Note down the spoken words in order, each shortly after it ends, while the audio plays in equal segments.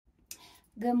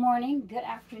Good morning, good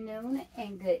afternoon,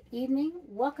 and good evening.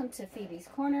 Welcome to Phoebe's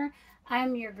Corner.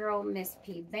 I'm your girl, Miss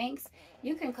P Banks.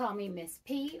 You can call me Miss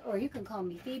P or you can call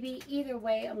me Phoebe. Either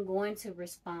way, I'm going to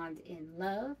respond in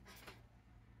love.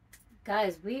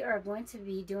 Guys, we are going to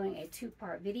be doing a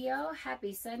two-part video.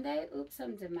 Happy Sunday. Oops,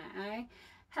 something's in my eye.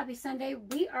 Happy Sunday.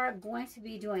 We are going to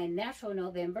be doing Natural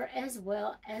November as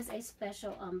well as a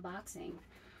special unboxing.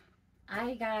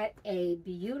 I got a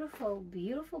beautiful,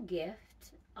 beautiful gift.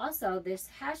 Also, this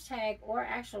hashtag or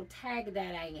actual tag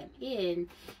that I am in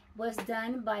was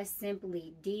done by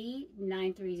Simply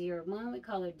D9301. We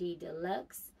call her D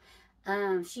Deluxe.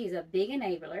 She's a big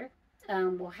enabler.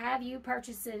 Will have you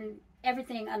purchasing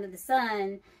everything under the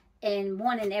sun and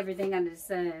wanting everything under the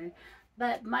sun.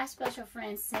 But my special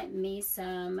friend sent me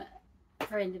some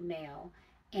friend mail,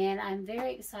 and I'm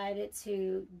very excited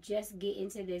to just get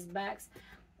into this box.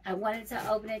 I wanted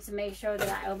to open it to make sure that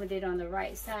I opened it on the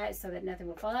right side so that nothing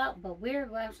will fall out. But we're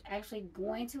actually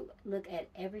going to look at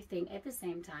everything at the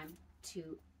same time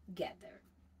together.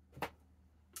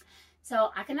 So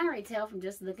I can already tell from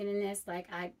just looking in this, like,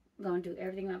 I'm going to do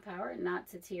everything in my power not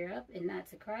to tear up and not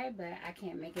to cry, but I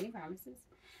can't make any promises.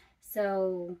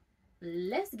 So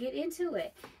let's get into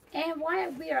it. And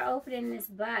while we are opening this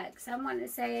box, I want to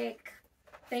say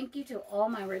thank you to all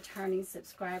my returning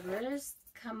subscribers.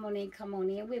 Come on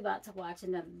in. We're about to watch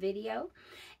another video.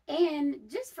 And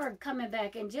just for coming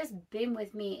back and just being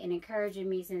with me and encouraging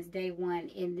me since day one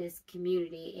in this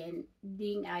community and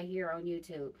being out here on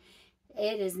YouTube.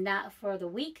 It is not for the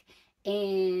weak.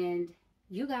 And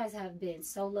you guys have been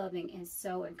so loving and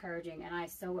so encouraging. And I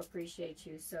so appreciate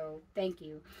you. So thank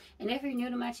you. And if you're new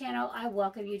to my channel, I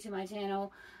welcome you to my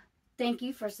channel. Thank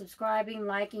you for subscribing,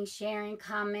 liking, sharing,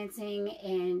 commenting,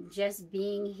 and just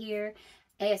being here.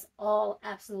 It's all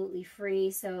absolutely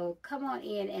free, so come on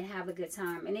in and have a good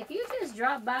time. And if you just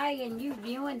drop by and you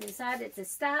viewing decided to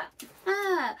stop,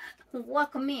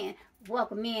 welcome in.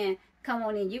 Welcome in. Come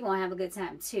on in. You're going to have a good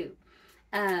time too.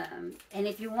 And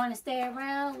if you want to stay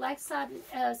around, like,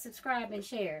 subscribe, and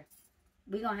share.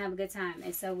 We're going to have a good time,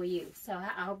 and so will you. So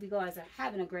I hope you guys are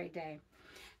having a great day.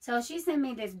 So she sent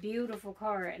me this beautiful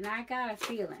card, and I got a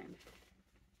feeling.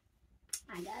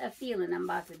 I'm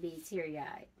about to be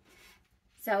teary-eyed.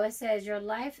 So it says, your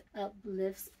life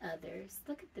uplifts others.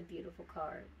 Look at the beautiful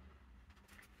card.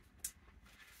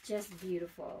 Just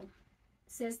beautiful.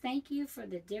 It says, thank you for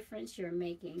the difference you're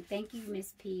making. Thank you,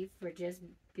 Miss P, for just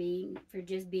being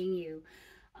you.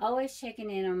 Always checking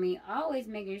in on me. Always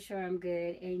making sure I'm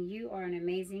good. And you are an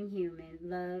amazing human.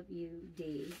 Love you,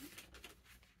 D.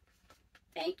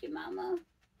 Thank you, Mama.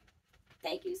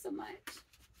 Thank you so much.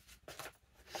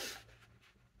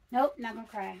 Nope, not gonna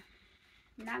cry.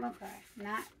 Not gonna cry.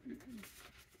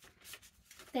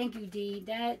 Thank you, D.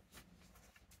 That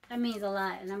means a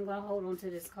lot, and I'm gonna hold on to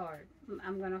this card.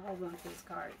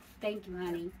 Thank you,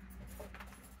 honey.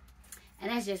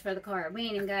 And that's just for the card. We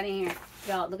ain't even got in here.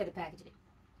 Y'all, look at the packaging.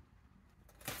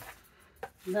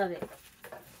 Love it.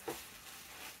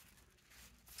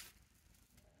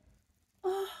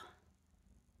 Oh.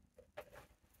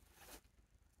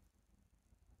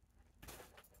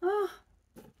 Oh.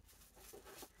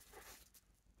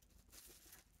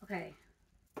 Okay.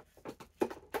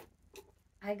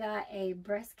 I got a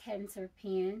breast cancer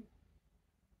pen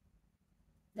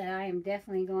that I am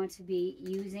definitely going to be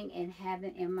using and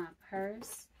having in my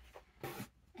purse.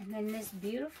 And then this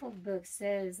beautiful book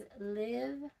says,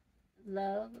 Live,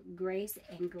 Love, Grace,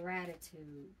 and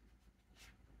Gratitude.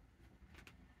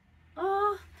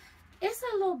 Oh, it's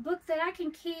a little book that I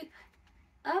can keep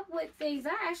up with things.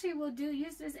 I actually will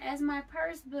use this as my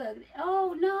purse book.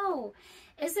 Oh no,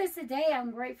 it says today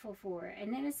I'm grateful for,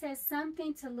 and then it says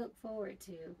something to look forward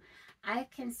to. I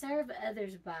can serve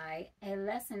others by a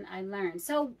lesson I learned.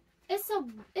 So it's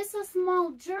a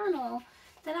small journal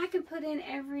that I can put in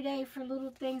every day for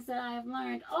little things that I have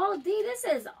learned. Oh, D, this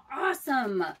is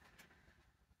awesome.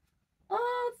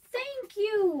 Oh, thank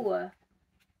you.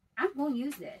 I'm going to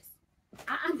use this.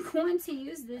 I'm going to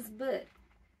use this book.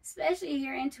 Especially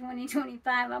here in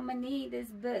 2025, I'm going to need this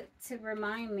book to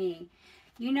remind me.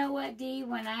 You know what, D?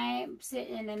 When I'm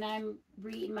sitting and I'm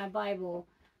reading my Bible,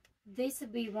 this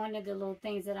would be one of the little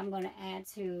things that I'm going to add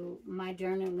to my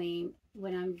journaling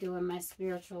when I'm doing my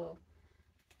spiritual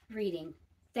reading.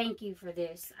 Thank you for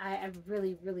this. I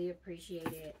really, really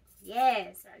appreciate it.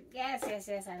 Yes, yes, yes,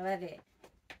 yes. I love it.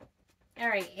 All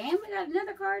right, and we got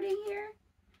another card in here.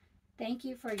 Thank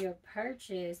you for your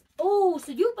purchase. Oh,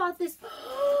 so you bought this.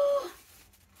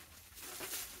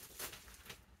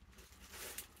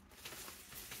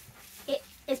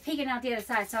 It's peeking out the other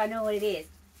side, so I know what it is.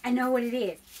 I know what it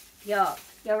is. Y'all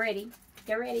ready?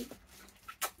 Y'all ready?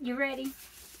 You ready?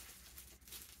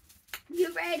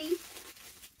 You ready?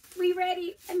 We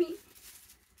ready? I mean,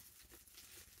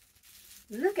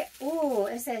 look at, oh,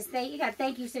 it says, you got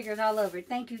thank you stickers all over.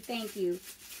 Thank you, thank you.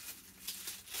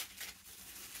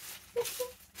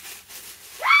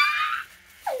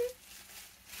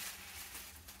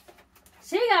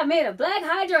 She got me the black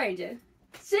hydrangea.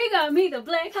 She got me the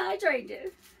black hydrangea.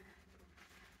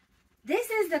 This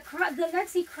is the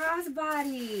Lexi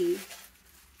crossbody.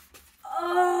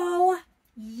 Oh,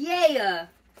 yeah.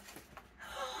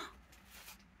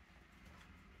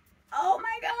 Oh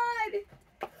my God.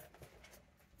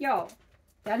 Y'all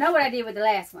know what I did with the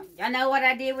last one. Y'all know what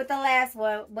I did with the last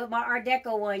one, with my Art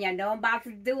Deco one. Y'all know I'm about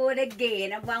to do it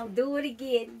again. I'm going to do it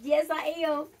again. Yes, I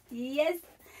am. Yes.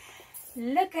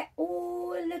 Look at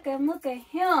him. Look at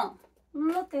him.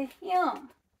 I'm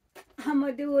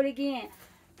going to do it again.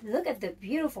 Look at the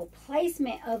beautiful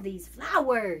placement of these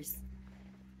flowers.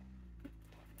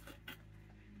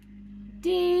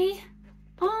 D.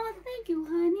 Oh, thank you,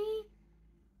 honey.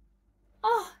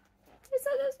 Oh, it's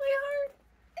such a sweetheart.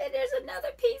 And there's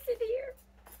another piece in here.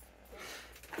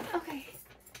 Okay.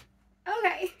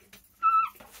 Okay.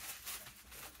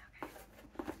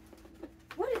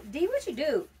 D, what you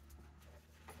do?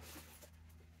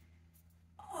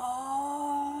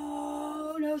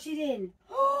 Oh, no, she didn't.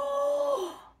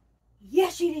 Oh,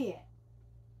 yes, she did.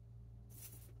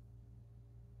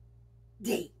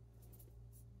 D,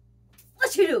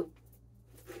 what you do?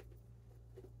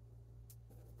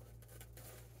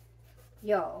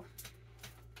 Yo,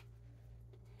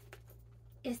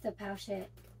 it's the Pouchette.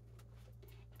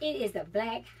 It is the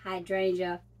black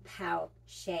hydrangea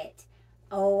Pouchette.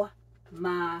 Oh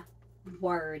my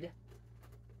word.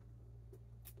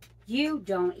 You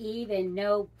don't even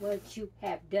know what you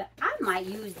have done. I might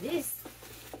use this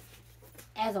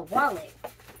as a wallet.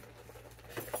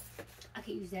 I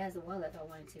could use that as a wallet if I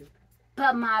wanted to.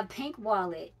 But my pink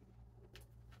wallet,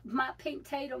 my pink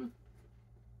Tatum,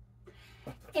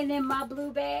 and then my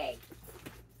blue bag.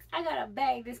 I got a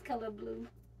bag this color blue.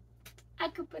 I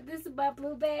could put this in my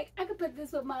blue bag. I could put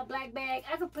this with my black bag.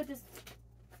 I could put this.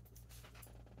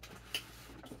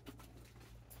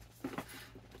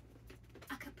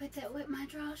 I could put that with my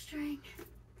drawstring.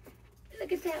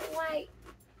 Look at that white.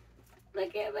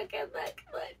 Look.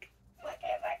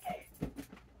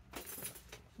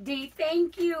 D,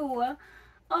 thank you.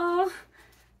 Oh,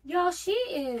 y'all, she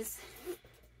is,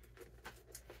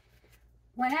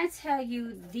 when I tell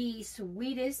you, the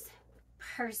sweetest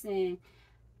person,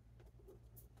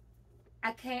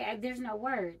 I can't, there's no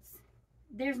words.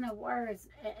 There's no words.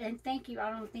 And thank you,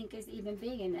 I don't think it's even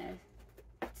big enough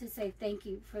to say thank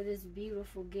you for this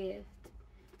beautiful gift.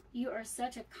 You are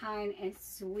such a kind and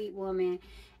sweet woman.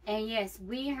 And yes,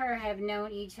 we and her have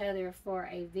known each other for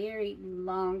a very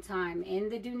long time in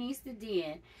the Dunista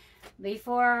Den.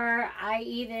 Before I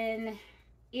even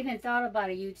thought about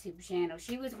a YouTube channel,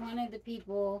 she was one of the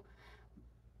people,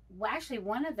 well, actually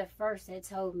one of the first that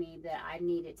told me that I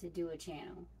needed to do a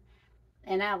channel.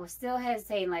 And I was still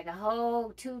hesitating, like a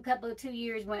whole 2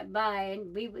 years went by,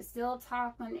 and we would still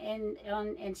talk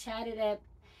and chat it up.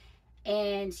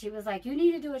 And she was like, you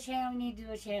need to do a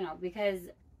channel, because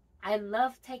I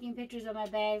love taking pictures of my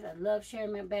bags. I love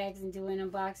sharing my bags and doing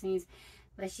unboxings.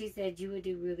 But she said you would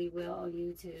do really well on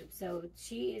YouTube. So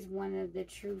she is one of the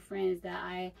true friends that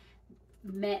I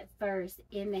met first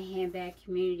in the handbag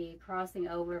community, crossing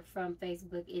over from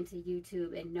Facebook into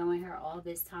YouTube and knowing her all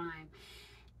this time.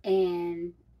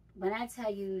 And when I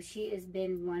tell you, she has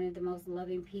been one of the most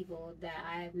loving people that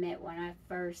I have met when I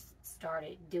first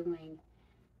started doing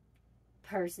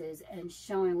purses and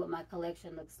showing what my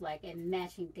collection looks like and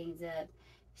matching things up.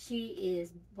 She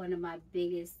is one of my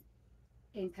biggest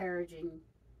encouraging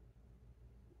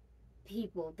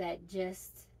people that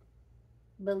just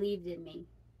believed in me.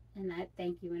 And I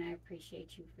thank you and I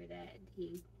appreciate you for that,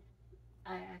 D.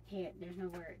 I can't, there's no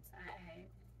words.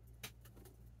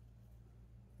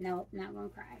 Nope, not gonna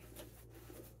cry.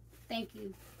 Thank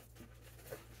you.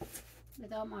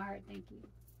 With all my heart, thank you.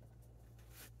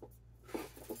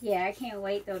 Yeah, I can't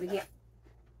wait though to get.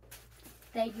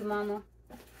 Thank you, Mama.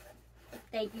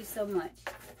 Thank you so much.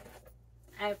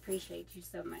 I appreciate you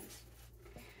so much.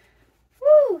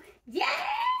 Woo!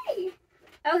 Yay!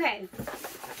 Okay,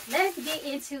 let's get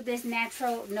into this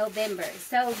natural November.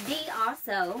 So D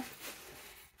also,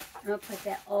 I'm gonna put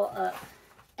that all up.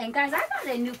 And guys, I got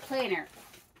a new planner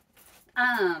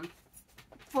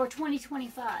for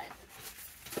 2025.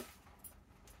 Let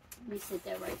me sit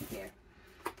that right there.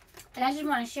 And I just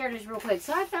want to share this real quick.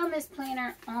 So I found this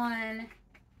planner on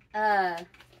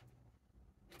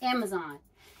Amazon.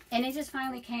 And it just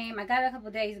finally came. I got it a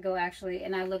couple days ago, actually,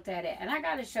 and I looked at it. And I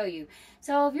got to show you.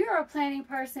 So if you're a planning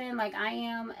person like I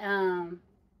am,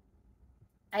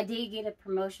 I did get a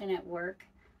promotion at work.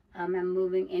 I'm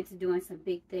moving into doing some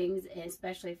big things,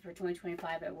 especially for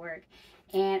 2025 at work.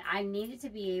 And I needed to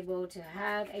be able to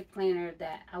have a planner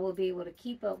that I will be able to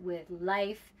keep up with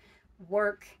life,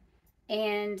 work,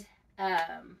 and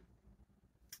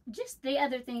just the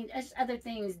other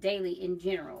things daily in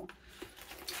general.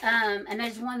 And I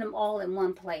just wanted them all in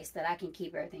one place that I can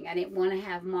keep everything. I didn't want to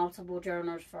have multiple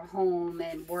journals for home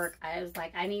and work. I was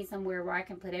like, I need somewhere where I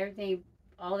can put everything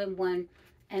all in one,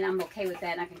 and I'm okay with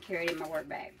that, and I can carry it in my work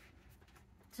bag.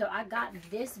 So I got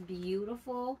this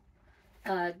beautiful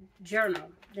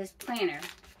journal, this planner.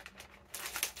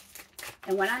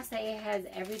 And when I say it has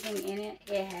everything in it,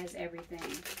 it has everything.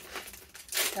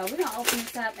 So we're gonna open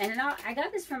this up, and I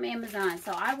got this from Amazon.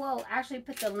 So I will actually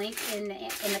put the link in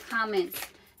the comments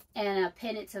and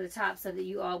pin it to the top so that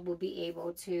you all will be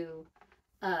able to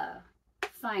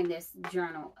find this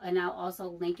journal. And I'll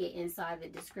also link it inside the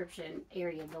description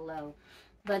area below.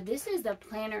 But this is the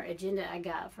planner agenda I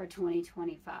got for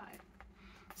 2025.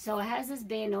 So it has this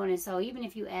band on it, so even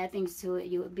if you add things to it,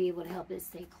 you would be able to help it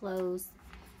stay closed.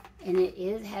 And it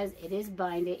is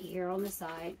binded here on the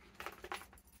side.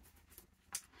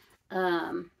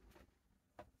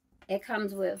 It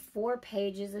comes with 4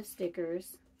 pages of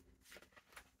stickers.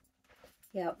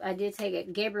 Yep, I did take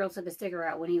it. Gabriel took a sticker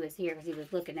out when he was here because he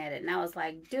was looking at it. And I was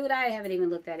like, dude, I haven't even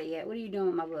looked at it yet. What are you doing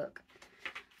with my book?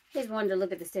 He just wanted to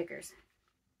look at the stickers.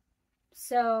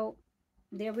 So,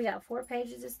 there we got 4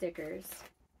 pages of stickers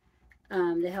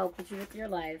to help you with your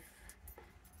life.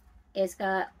 It's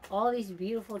got all these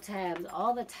beautiful tabs.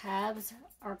 All the tabs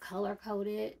are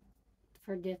color-coded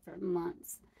for different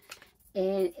months.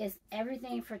 And it's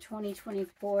everything for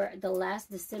 2024. The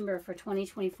last December for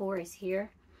 2024 is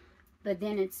here. But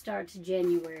then it starts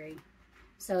January.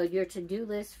 So your to-do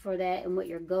list for that and what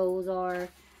your goals are.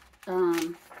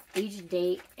 Each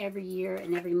date, every year,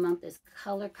 and every month is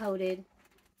color-coded.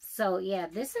 So, yeah,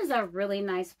 this is a really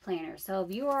nice planner. So,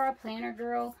 if you are a planner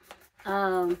girl,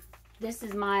 this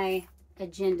is my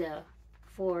agenda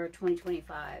for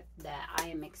 2025 that I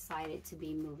am excited to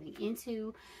be moving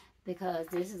into, because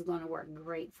this is going to work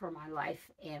great for my life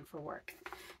and for work.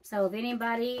 So, if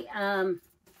anybody,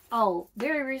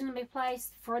 very reasonably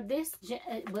priced for this,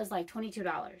 it was like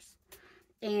 $22.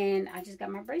 And I just got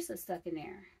my bracelet stuck in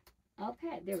there.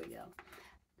 Okay, there we go.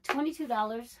 $22.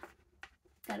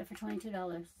 Got it for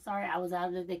 $22. Sorry, I was out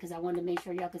of it because I wanted to make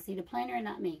sure y'all could see the planner and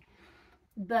not me.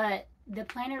 But the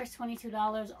planner is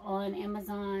 $22 on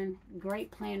Amazon.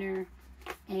 Great planner.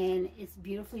 And it's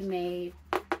beautifully made.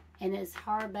 And it's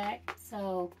hardback.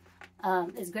 So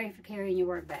it's great for carrying your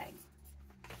work bag,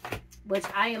 which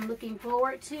I am looking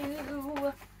forward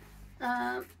to.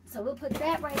 So we'll put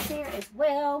that right there as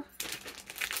well.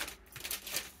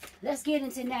 Let's get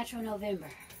into Natural November.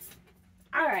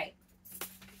 All right.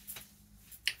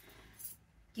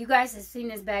 You guys have seen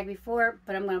this bag before,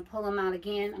 but I'm going to pull them out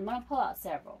again. I'm going to pull out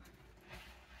several.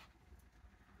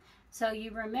 So you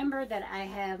remember that I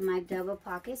have my double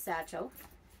pocket satchel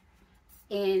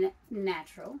in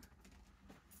Natural.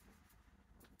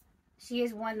 She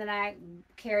is one that I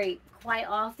carry quite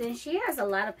often. She has a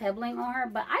lot of pebbling on her,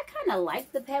 but I kind of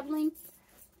like the pebbling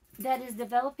that is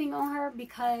developing on her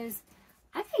because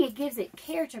I think it gives it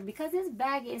character, because this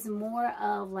bag is more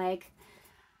of like,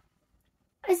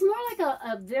 it's more like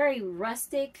a very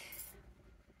rustic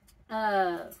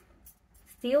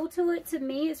feel to it to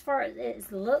me as far as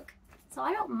its look. So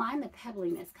I don't mind the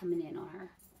pebbling that's coming in on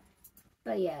her.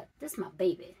 But yeah, this is my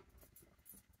baby.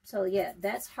 So yeah,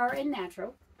 that's her in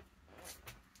Natural.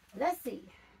 Let's see.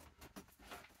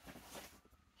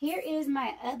 Here is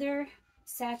my other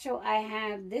satchel I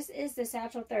have. This is the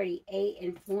Satchel 38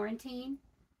 in Florentine.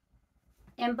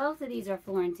 And both of these are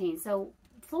Florentine. So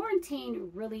Florentine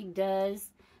really does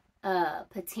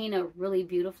patina really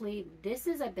beautifully. This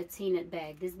is a patina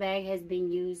bag. This bag has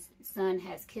been used. Son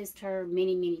has kissed her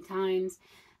many, many times.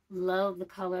 Love the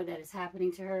color that is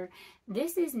happening to her.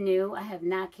 This is new. I have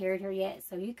not carried her yet,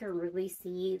 so you can really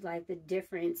see like the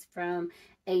difference from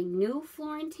a new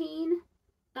Florentine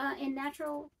in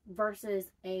Natural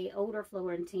versus a older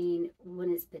Florentine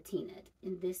when it's patinaed.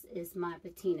 And this is my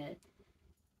patina,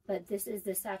 but this is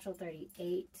the Satchel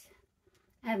 38.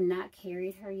 I have not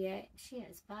carried her yet. She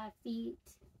has 5 feet,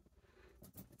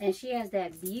 and she has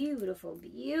that beautiful,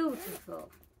 beautiful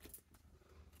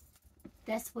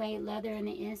that suede leather in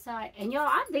the inside. And y'all,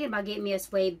 I'm thinking about getting me a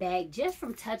suede bag just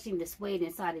from touching the suede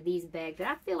inside of these bags. But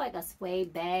I feel like a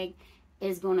suede bag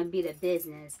is going to be the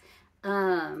business.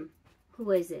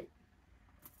 Who is it?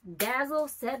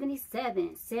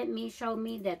 Dazzle77 showed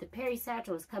me that the Perry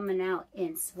Satchel is coming out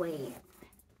in suede.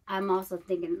 I'm also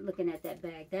looking at that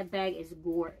bag. That bag is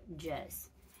gorgeous.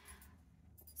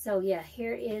 So yeah,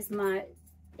 here is my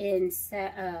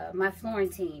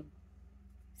Florentine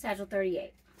Satchel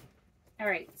 38. All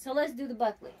right, so let's do the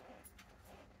Buckley.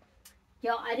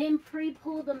 Y'all, I didn't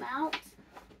pre-pull them out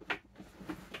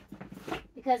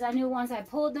because I knew once I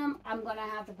pulled them, I'm gonna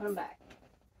have to put them back.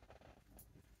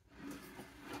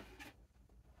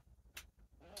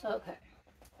 Okay.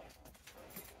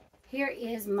 Here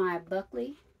is my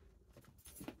Buckley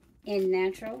in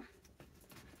natural.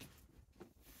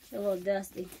 She's a little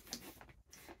dusty.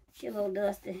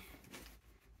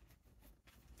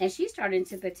 And she's starting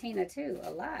to patina too,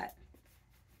 a lot.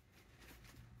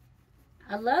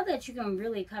 I love that you can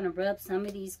really kind of rub some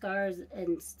of these scars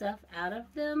and stuff out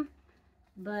of them.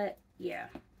 But yeah,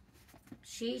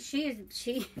 she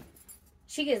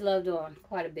gets loved on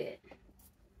quite a bit.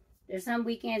 There's some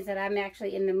weekends that I'm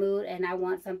actually in the mood and I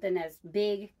want something that's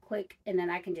big, quick, and then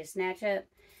I can just snatch up.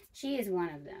 She is one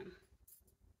of them.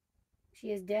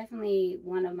 She is definitely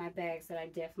one of my bags that I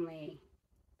definitely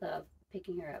love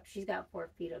picking her up. She's got 4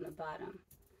 feet on the bottom.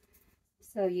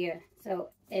 So yeah,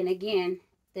 and again,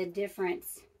 the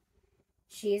difference.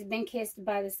 She has been kissed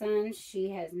by the sun.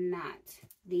 She has not.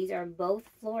 These are both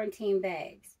Florentine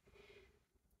bags.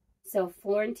 So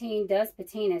Florentine does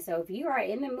patina. So if you are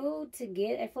in the mood to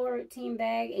get a Florentine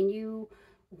bag and you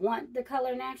want the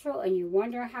color natural and you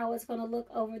wonder how it's going to look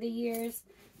over the years,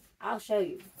 I'll show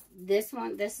you. This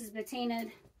one, this is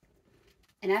patinaed.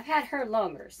 And I've had her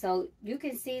longer. So you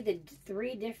can see the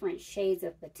 3 different shades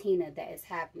of patina that is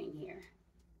happening here.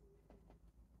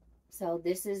 So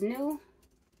this is new.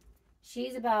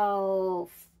 She's about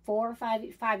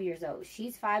 5 years old.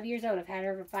 She's 5 years old. I've had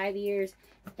her for 5 years.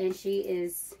 And she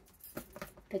is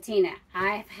patina.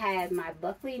 I've had my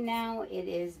Buckley now. It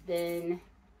has been,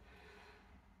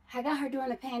 I got her during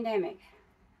the pandemic.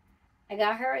 I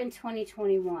got her in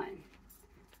 2021.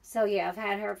 So yeah, I've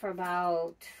had her for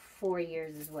about 4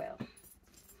 years as well.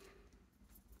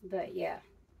 But yeah.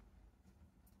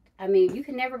 I mean, you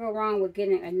can never go wrong with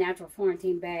getting a natural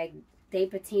Florentine bag. They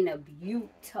patina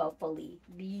beautifully.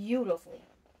 Beautifully.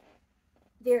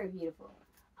 Very beautiful.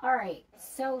 Alright,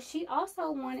 so she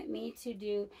also wanted me to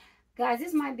do, guys,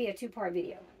 this might be a 2-part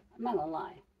video. I'm not gonna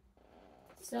lie.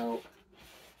 So,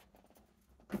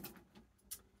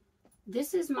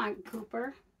 this is my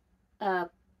Cooper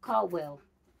Caldwell.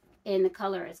 And the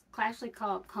color is actually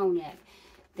called Cognac.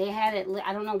 They had it,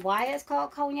 I don't know why it's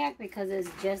called Cognac because it's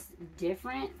just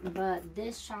different. But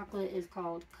this chocolate is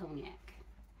called Cognac.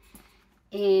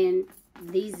 And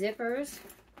these zippers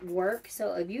work.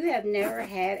 So if you have never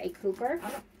had a Cooper,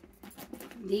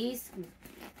 these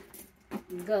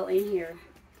go in here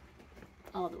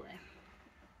all the way.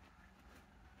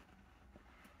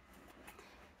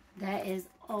 That is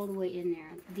all the way in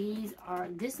there.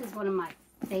 This is one of my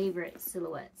favorite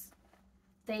silhouettes.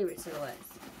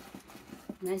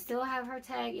 And I still have her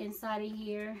tag inside of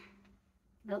here.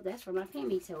 Nope, that's for my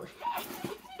Pammy toe.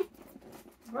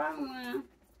 Wrong one.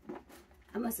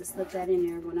 I must have slipped that in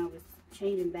there when I was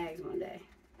changing bags one day.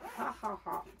 Ha ha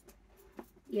ha.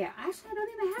 Yeah, actually I don't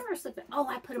even have her slipping. Oh,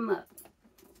 I put them up.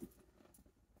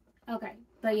 Okay,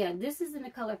 but yeah, this is in the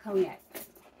color Cognac.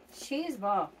 She is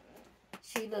bomb.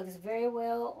 She looks very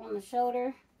well on the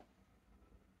shoulder.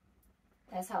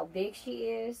 That's how big she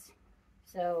is.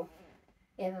 So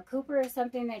if a Cooper is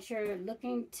something that you're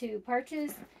looking to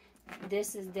purchase,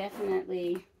 this is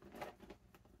definitely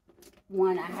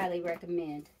one I highly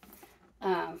recommend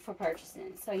for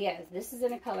purchasing. So yes, this is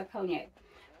in the color Cognac.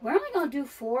 We're only going to do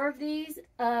 4 of these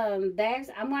bags.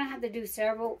 I'm going to have to do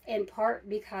several in part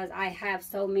because I have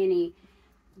so many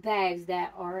bags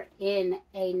that are in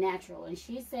a natural. And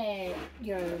she said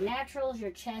your naturals,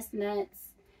 your chestnuts,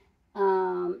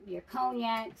 your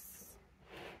cognacs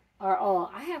are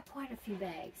all. I have quite a few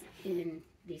bags in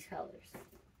these colors.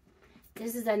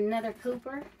 This is another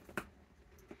Cooper.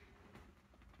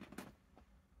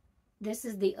 This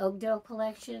is the Oakdale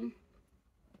collection.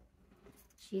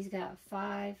 She's got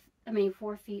 4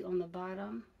 feet on the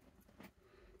bottom.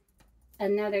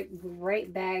 Another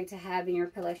great bag to have in your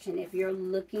collection if you're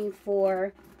looking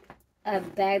for a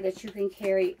bag that you can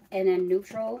carry in a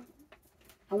neutral.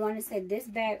 I want to say this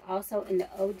bag also in the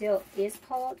Oakdale is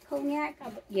called Cognac.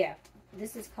 Yeah,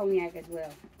 this is Cognac as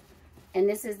well. And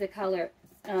this is the color,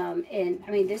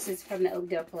 this is from the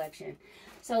Oakdale collection.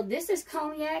 So this is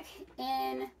Cognac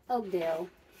in Oakdale.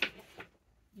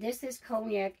 This is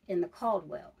Cognac in the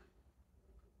Caldwell.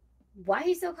 Why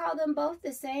he still called them both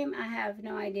the same, I have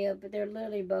no idea. But they're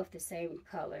literally both the same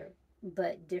color,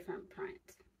 but different print.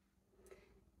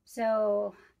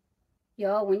 So,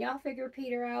 y'all, when y'all figure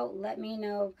Peter out, let me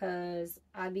know, because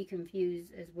I'd be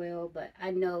confused as well. But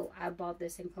I know I bought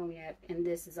this in cognac, and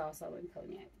this is also in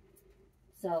cognac.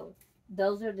 So,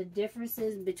 those are the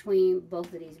differences between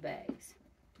both of these bags.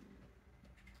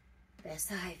 That's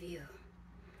side view.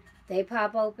 They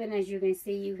pop open. As you can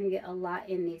see, you can get a lot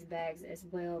in these bags as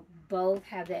well. Both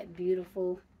have that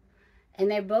beautiful, and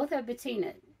they both have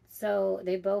patina. So,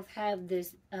 they both have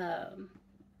this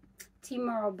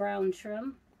Timaro brown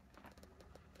trim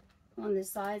on the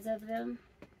sides of them.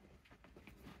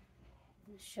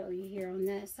 I'll show you here on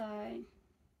that side.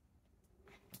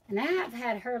 And I have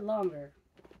had her longer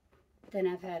than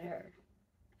I've had her.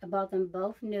 I bought them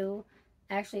both new,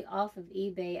 actually off of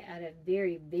eBay at a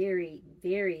very, very,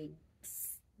 very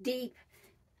steep,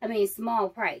 small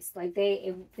price. Like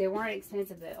they weren't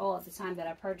expensive at all at the time that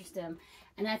I purchased them.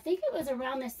 And I think it was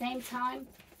around the same time,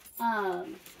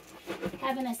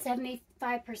 having a 75%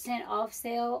 off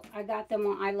sale, I got them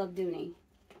on I Love Dooney.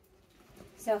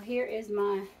 So here is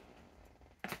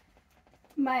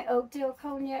my Oakdale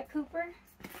Cognac Cooper.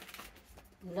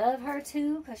 Love her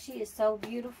too, because she is so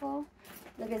beautiful.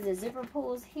 Look at the zipper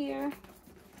pulls here.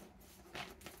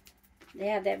 They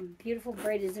have that beautiful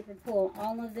braided zipper pull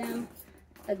on all of them.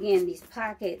 Again, these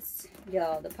pockets,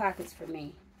 y'all, the pockets for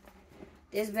me.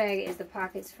 This bag is the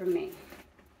pockets for me,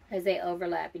 because they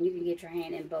overlap and you can get your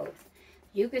hand in both.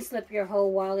 You can slip your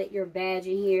whole wallet, your badge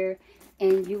in here,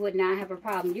 and you would not have a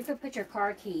problem. You could put your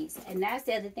car keys, and that's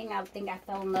the other thing I think I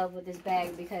fell in love with this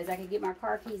bag, because I could get my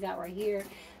car keys out right here.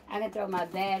 I can throw my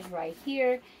badge right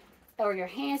here, or your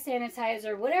hand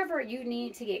sanitizer, whatever you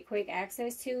need to get quick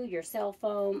access to. Your cell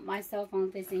phone, my cell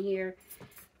phone fits in here.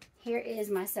 Here is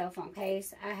my cell phone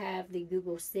case. I have the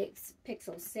Google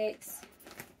Pixel 6,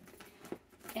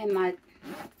 and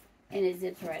it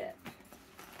zips right up.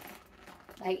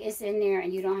 Like, it's in there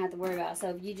and you don't have to worry about it. So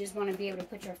if you just want to be able to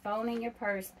put your phone in your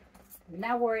purse,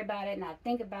 not worry about it, not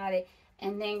think about it,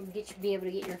 and then be able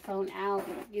to get your phone out,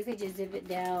 you could just zip it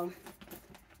down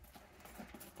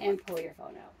and pull your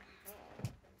phone out.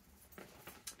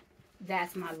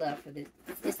 That's my love for this.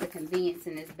 It's the convenience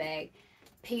in this bag.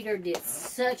 Peter did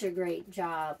such a great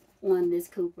job on this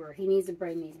Cooper. He needs to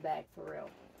bring these back for real.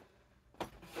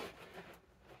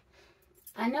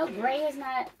 I know gray is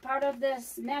not part of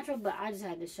this natural, but I just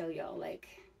had to show y'all, like,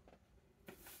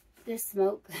 this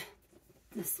smoke.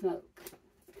 The smoke.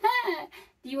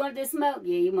 Do you want this smoke?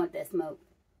 Yeah, you want that smoke.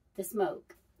 The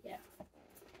smoke. Yeah.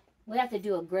 We'll have to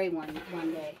do a gray one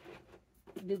day.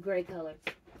 Do gray colors.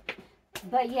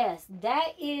 But yes,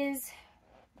 that is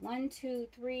 1, 2,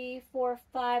 3, 4,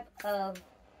 5 of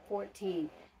 14.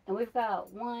 And we've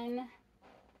got 1,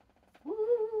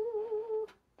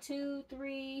 2,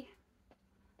 3,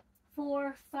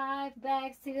 4, 5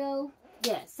 bags to go.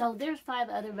 Yes, so there's 5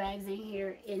 other bags in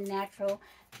here in natural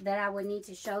that I would need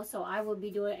to show. So I will be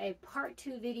doing a part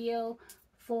 2 video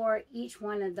for each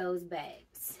one of those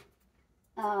bags.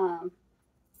 So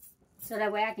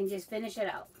that way I can just finish it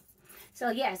out. So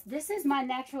yes, this is my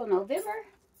natural November.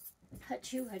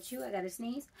 Hachoo, hachoo, I gotta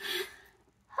sneeze.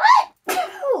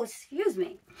 Oh, excuse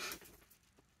me.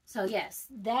 So yes,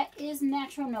 that is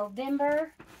natural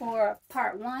November for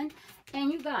part 1.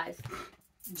 And you guys,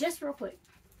 just real quick,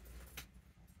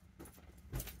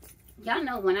 y'all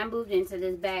know when I moved into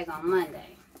this bag on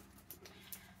Monday,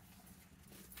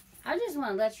 I just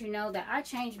want to let you know that I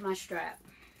changed my strap.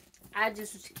 I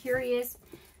just was curious.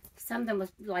 Something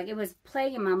was like, it was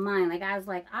plaguing my mind. Like, I was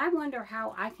like, I wonder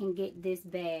how I can get this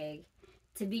bag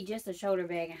to be just a shoulder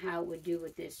bag and how it would do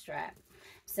with this strap.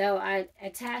 So I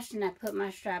attached and I put my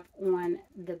strap on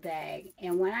the bag.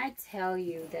 And when I tell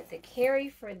you that the carry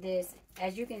for this,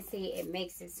 as you can see, it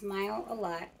makes it smile a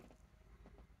lot.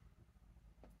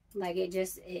 Like,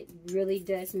 it really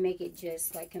does make it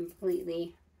just like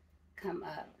completely come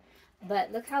up.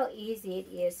 But look how easy it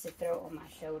is to throw on my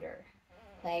shoulder.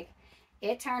 Like,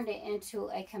 it turned it into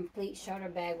a complete shoulder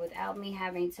bag without me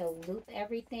having to loop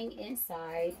everything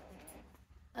inside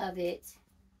of it,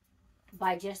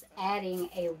 by just adding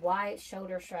a wide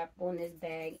shoulder strap on this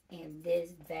bag. And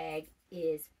this bag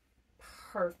is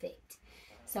perfect.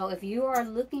 So if you are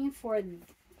looking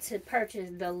to purchase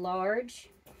the large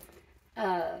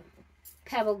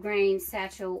pebble grain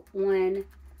satchel on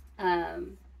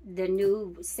the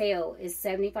new sale, is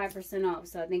 75% off.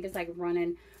 So I think it's like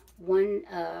running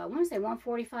I want to say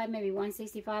 145, maybe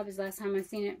 165 is the last time I've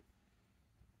seen it.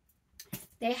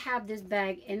 They have this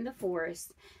bag in the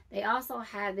forest. They also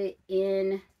have it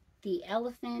in the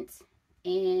elephant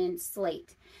and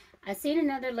slate. I seen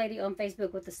another lady on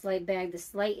Facebook with the slate bag. The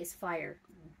slate is fire.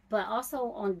 But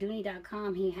also on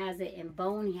Dooney.com, he has it in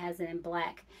bone. He has it in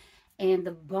black. And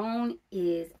the bone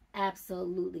is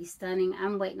absolutely stunning.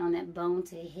 I'm waiting on that bone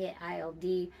to hit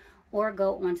ILD or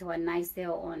go onto a nice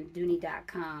sale on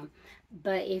Dooney.com.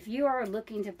 But if you are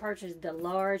looking to purchase the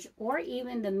large or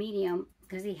even the medium,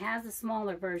 because he has a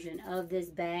smaller version of this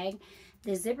bag,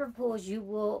 the zipper pulls, you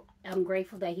will, I'm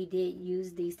grateful that he did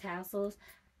use these tassels.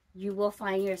 You will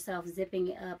find yourself zipping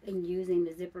it up and using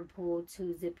the zipper pull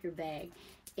to zip your bag.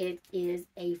 It is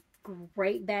a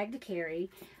great bag to carry.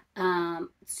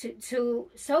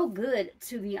 So good,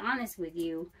 to be honest with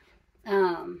you.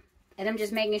 And I'm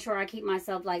just making sure I keep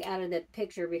myself like out of the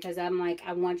picture, because I'm like,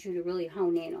 I want you to really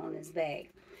hone in on this bag.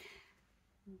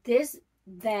 This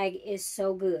bag is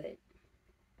so good.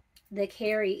 The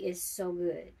carry is so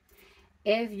good.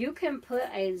 If you can put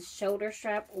a shoulder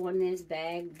strap on this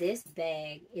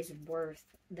bag is worth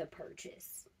the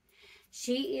purchase.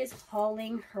 She is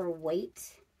hauling her weight.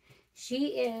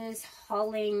 She is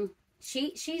hauling,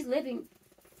 she's living.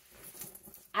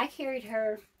 I carried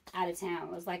her out of town.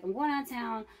 I was like, I'm going out of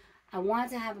town. I wanted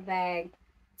to have a bag.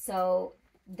 So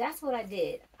that's what I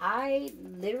did. I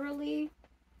literally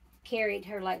carried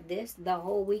her like this the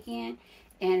whole weekend.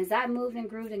 And as I moved and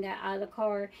grooved and got out of the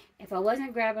car, if I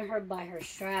wasn't grabbing her by her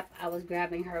strap, I was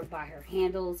grabbing her by her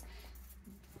handles.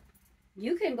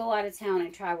 You can go out of town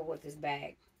and travel with this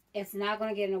bag. It's not going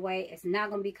to get in the way. It's not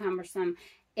going to be cumbersome.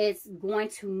 It's going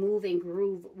to move and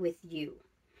groove with you.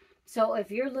 So if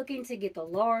you're looking to get the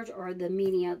large or the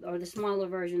medium or the smaller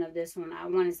version of this one, I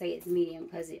want to say it's medium,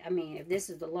 because, I mean, if this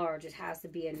is the large, it has to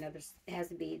be another, it has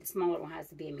to be, the smaller one has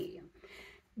to be a medium.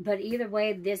 But either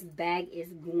way, this bag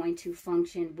is going to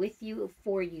function with you,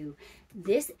 for you.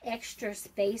 This extra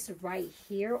space right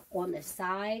here on the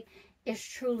side is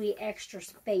truly extra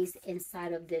space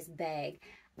inside of this bag.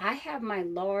 I have my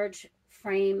large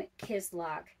frame kiss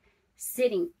lock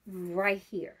sitting right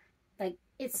here. Like,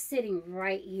 it's sitting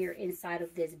right here inside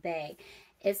of this bag.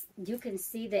 It's, you can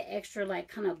see the extra like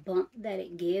kind of bump that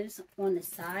it gives on the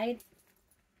side.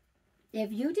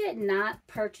 If you did not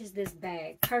purchase this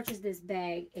bag,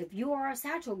 if you are a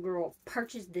satchel girl,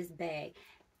 purchase this bag.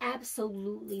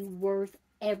 Absolutely worth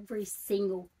every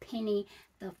single penny.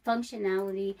 The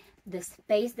functionality, the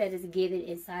space that is given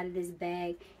inside of this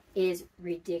bag is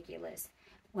ridiculous.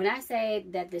 When I say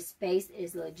that the space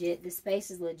is legit, the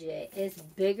space is legit. It's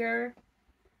bigger,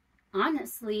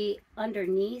 honestly,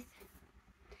 underneath.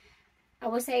 I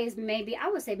would say maybe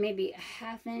a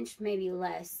half inch, maybe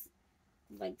less.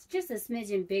 Like just a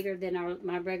smidgen bigger than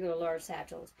my regular large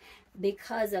satchels,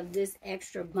 because of this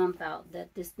extra bump out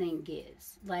that this thing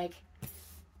gives. Like,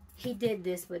 he did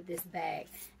this with this bag.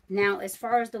 Now, as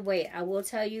far as the weight, I will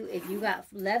tell you, if you got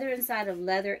leather inside of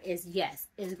leather, it's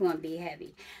going to be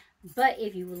heavy. But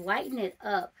if you lighten it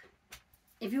up,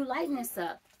 if you lighten this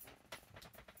up,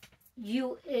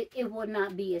 it will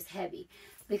not be as heavy.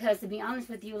 Because to be honest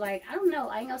with you, like, I don't know,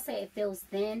 I ain't gonna say it feels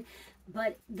thin,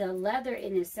 but the leather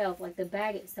in itself, like the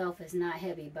bag itself, is not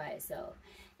heavy by itself.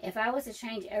 If I was to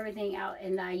change everything out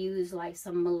and I use like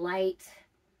some light,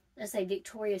 let's say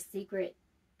Victoria's Secret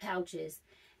pouches,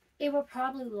 it will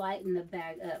probably lighten the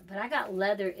bag up. But I got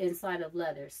leather inside of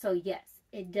leather, so yes,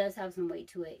 it does have some weight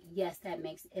to it. Yes,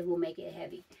 it will make it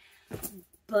heavy.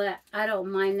 But I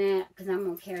don't mind that, because I'm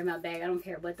going to carry my bag. I don't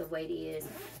care what the weight is.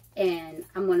 And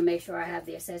I'm going to make sure I have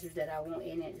the accessories that I want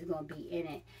in it. It's going to be in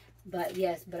it. But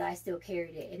yes, but I still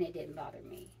carried it, and it didn't bother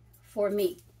me. For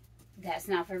me. That's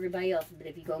not for everybody else. But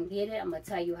if you're going to get it, I'm going to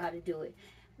tell you how to do it.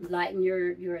 Lighten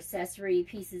your accessory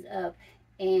pieces up.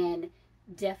 And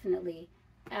definitely,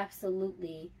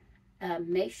 absolutely,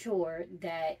 make sure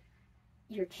that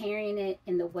you're carrying it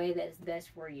in the way that is best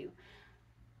for you.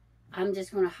 I'm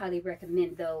just going to highly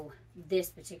recommend, though, this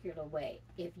particular way.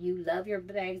 If you love your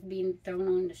bags being thrown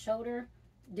on the shoulder,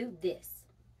 do this.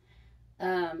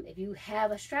 If you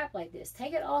have a strap like this,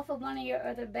 take it off of one of your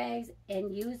other bags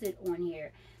and use it on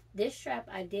here. This strap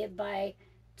I did buy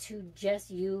to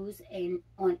just use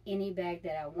on any bag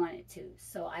that I wanted to.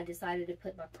 So I decided to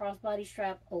put my crossbody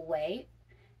strap away,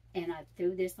 and I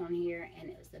threw this on here, and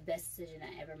it was the best decision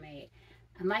I ever made.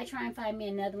 I might try and find me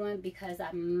another one, because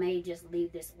I may just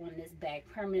leave this on this bag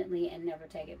permanently and never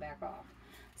take it back off.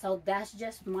 So that's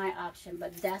just my option,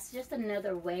 but that's just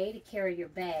another way to carry your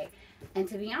bag. And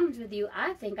to be honest with you,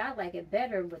 I think I like it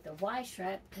better with the wide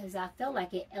strap, because I felt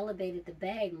like it elevated the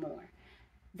bag more.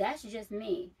 That's just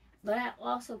me. But I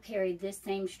also carry this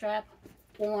same strap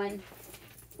on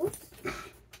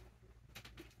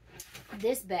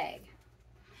this bag.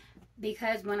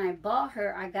 Because when I bought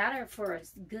her, I got her for a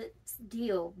good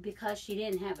deal because she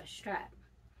didn't have a strap.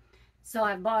 So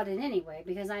I bought it anyway,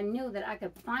 because I knew that I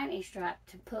could find a strap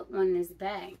to put on this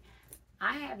bag.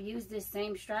 I have used this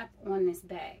same strap on this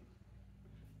bag.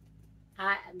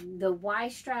 The Y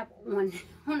strap on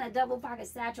on a double pocket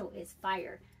satchel is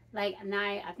fire. Like, and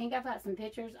I think I've got some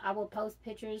pictures. I will post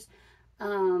pictures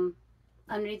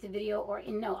underneath the video, or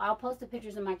no, I'll post the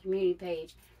pictures on my community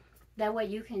page. That way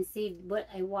you can see what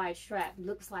a Y strap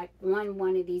looks like on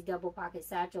one of these double pocket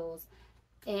satchels.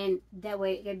 And that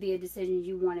way it can be a decision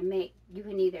you want to make. You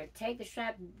can either take the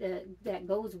strap that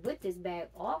goes with this bag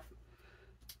off,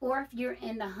 or if you're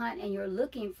in the hunt and you're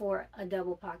looking for a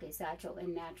double pocket satchel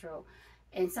in natural,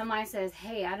 and somebody says,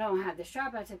 hey, I don't have the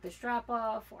strap, I took the strap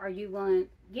off, are you going?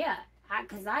 Yeah,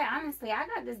 because I honestly, I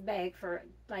got this bag for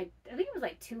like, I think it was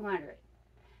like $200.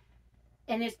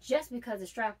 And it's just because the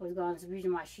strap was gone. It's the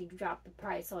reason why she dropped the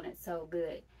price on it so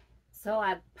good. So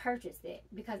I purchased it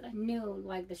because I knew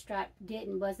like the strap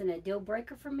wasn't a deal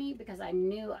breaker for me, because I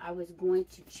knew I was going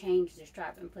to change the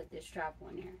strap and put this strap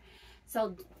on there.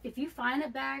 So if you find a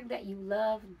bag that you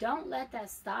love, don't let that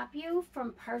stop you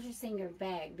from purchasing your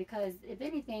bag, because if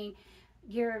anything,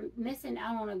 you're missing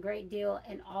out on a great deal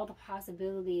and all the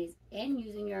possibilities, and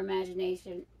using your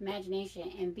imagination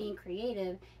and being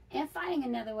creative and finding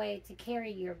another way to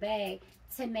carry your bag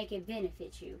to make it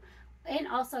benefit you. And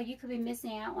also, you could be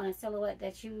missing out on a silhouette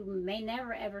that you may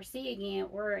never ever see again,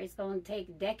 or it's going to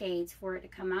take decades for it to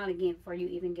come out again before you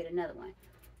even get another one.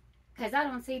 Because I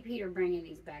don't see Peter bringing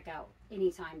these back out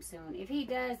anytime soon. If he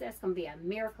does, that's going to be a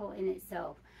miracle in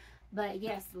itself. But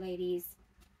yes, ladies,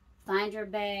 find your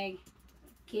bag,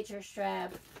 get your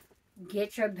strap,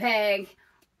 get your bag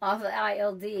off of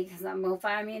ILD, because I'm going to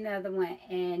find me another one.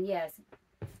 And yes,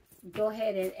 go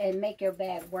ahead and make your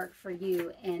bag work for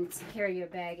you and carry your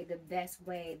bag the best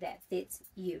way that fits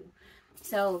you.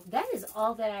 So that is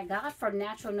all that I got for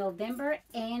Natural November,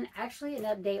 and actually an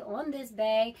update on this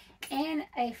bag and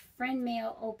a friend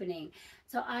mail opening.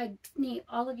 So I need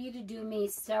all of you to do me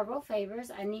several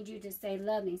favors. I need you to stay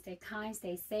loving, stay kind,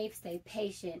 stay safe, stay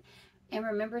patient, and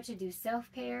remember to do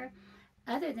self-care.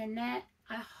 Other than that,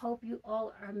 I hope you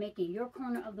all are making your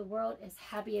corner of the world as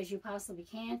happy as you possibly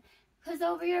can, because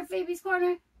over here at Phoebe's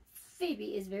Corner,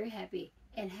 Phoebe is very happy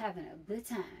and having a good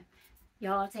time.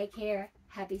 Y'all take care.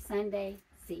 Happy Sunday.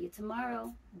 See you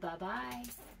tomorrow. Bye-bye.